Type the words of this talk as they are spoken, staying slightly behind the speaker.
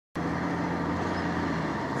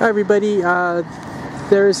Hi everybody,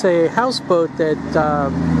 there's a houseboat that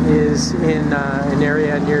is in an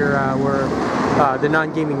area near where the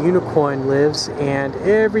non-gaming unicorn lives, and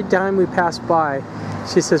every time we pass by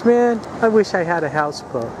she says, "Man, I wish I had a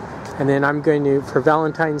houseboat." And then I'm going to, for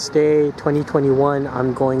Valentine's Day 2021,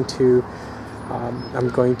 I'm going to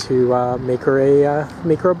make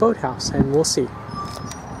her a boathouse, and we'll see.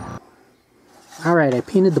 Alright, I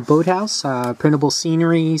painted the boathouse, Printable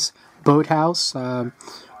Sce's boathouse,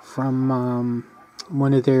 from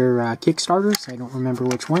one of their kickstarters. I don't remember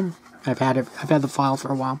which one. I've had the file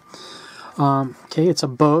for a while. Okay, it's a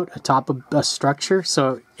boat atop of a structure,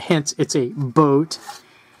 so hence it's a boat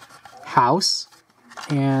house.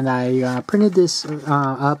 And I printed this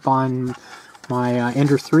up on my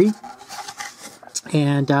Ender 3,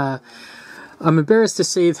 and I'm embarrassed to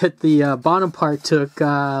say that the bottom part took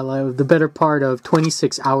the better part of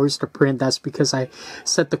 26 hours to print. That's because I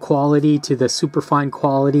set the quality to the super fine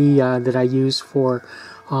quality that I use for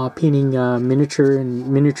painting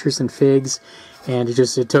miniatures and figs, and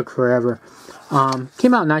it took forever.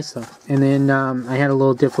 Came out nice though. And then I had a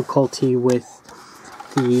little difficulty with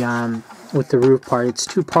the roof part. It's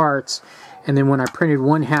two parts, and then when I printed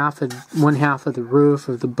one half of the roof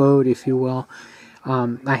of the boat, if you will,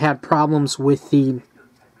 I had problems with the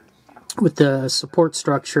support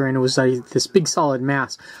structure, and it was like this big solid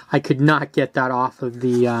mass. I could not get that off of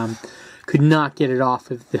the get it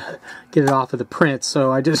off of the print,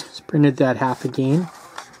 so I just printed that half again.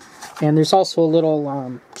 And there's also a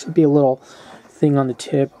little should be a little thing on the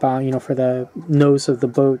tip, for the nose of the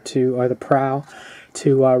boat or the prow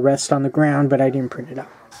to rest on the ground, but I didn't print it out.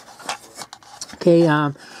 Okay,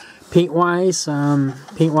 paint-wise,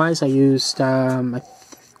 I used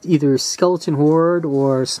either skeleton horde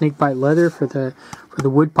or snakebite leather for the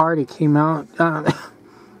wood part. It came out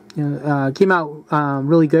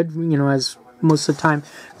really good, as most of the time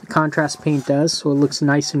the contrast paint does, so it looks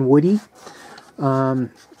nice and woody. I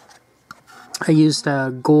used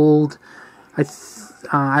gold.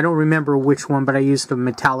 I don't remember which one, but I used a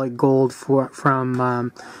metallic gold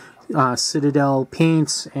from Citadel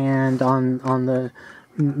Paints, and on the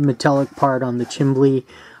metallic part on the chimbley,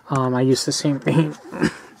 I used the same paint,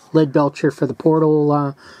 lead belcher for the portal,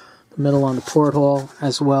 the metal on the porthole,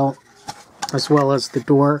 as well as the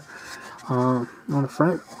door on the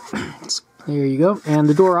front. There you go. And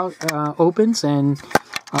the door opens, and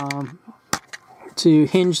to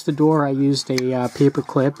hinge the door, I used a paper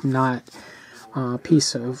clip, not a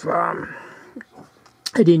piece of.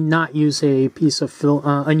 I did not use a piece of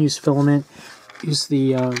unused filament. Use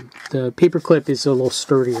the paper clip is a little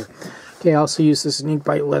sturdier. Okay, I also use this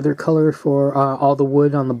snakebite leather color for all the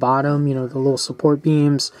wood on the bottom, the little support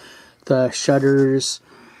beams, the shutters,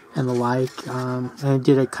 and the like. And I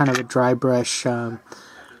did a kind of a dry brush. I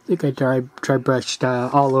think I dry brushed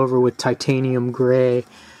all over with titanium gray,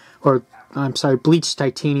 or I'm sorry, bleached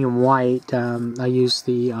titanium white. I used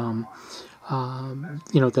the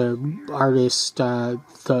the artist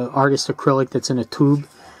acrylic that's in a tube.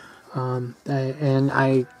 And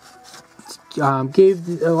I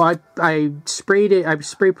I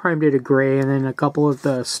spray primed it a gray, and then a couple of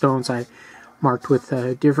the stones I marked with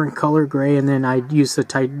a different color gray, and then I used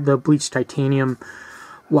the bleached titanium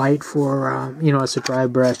white for as a dry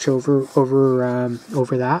brush over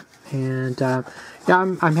that. And yeah,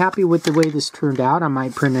 I'm happy with the way this turned out. I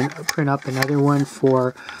might print up another one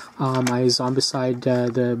for my Zombicide,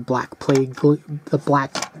 the Black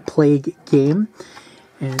Plague game.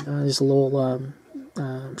 And there's a little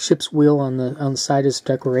ship's wheel on the side as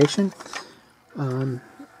decoration. Yeah,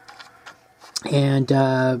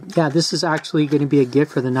 this is actually going to be a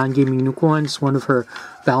gift for the non-gaming unicorn. It's one of her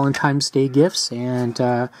Valentine's Day gifts. And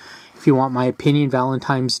if you want my opinion,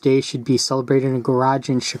 Valentine's Day should be celebrated in a garage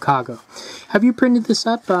in Chicago. Have you printed this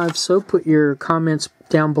up? If so, put your comments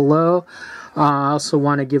down below. I also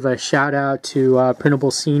want to give a shout out to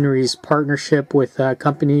Printable Sce's partnership with a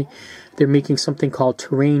company. They're making something called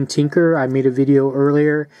Terrain Tinker. I made a video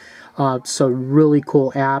earlier. It's a really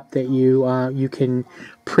cool app that you can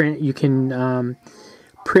print. You can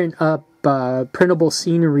print up printable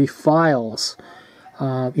scenery files.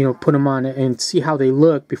 Put them on and see how they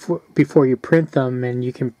look before you print them, and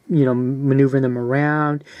you can maneuver them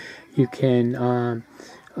around. You can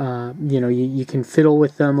you can fiddle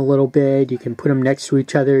with them a little bit. You can put them next to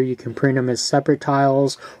each other. You can print them as separate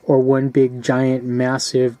tiles or one big giant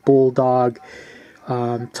massive bulldog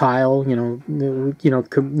tile.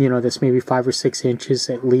 That's maybe 5 or 6 inches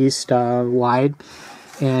at least wide.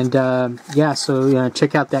 And yeah, so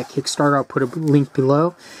check out that Kickstarter. I'll put a link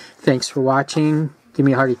below. Thanks for watching. Give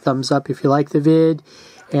me a hearty thumbs up if you like the vid.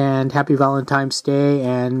 and happy Valentine's Day,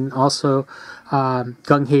 and also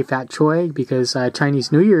Gung Hei Fat Choi, because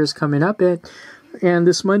Chinese New Year is coming up, and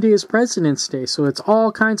this Monday is President's Day, so it's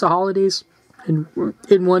all kinds of holidays in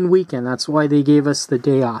one weekend. That's why they gave us the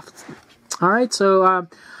day off. All right, so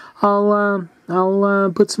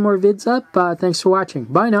I'll put some more vids up. Thanks for watching.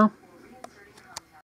 Bye now.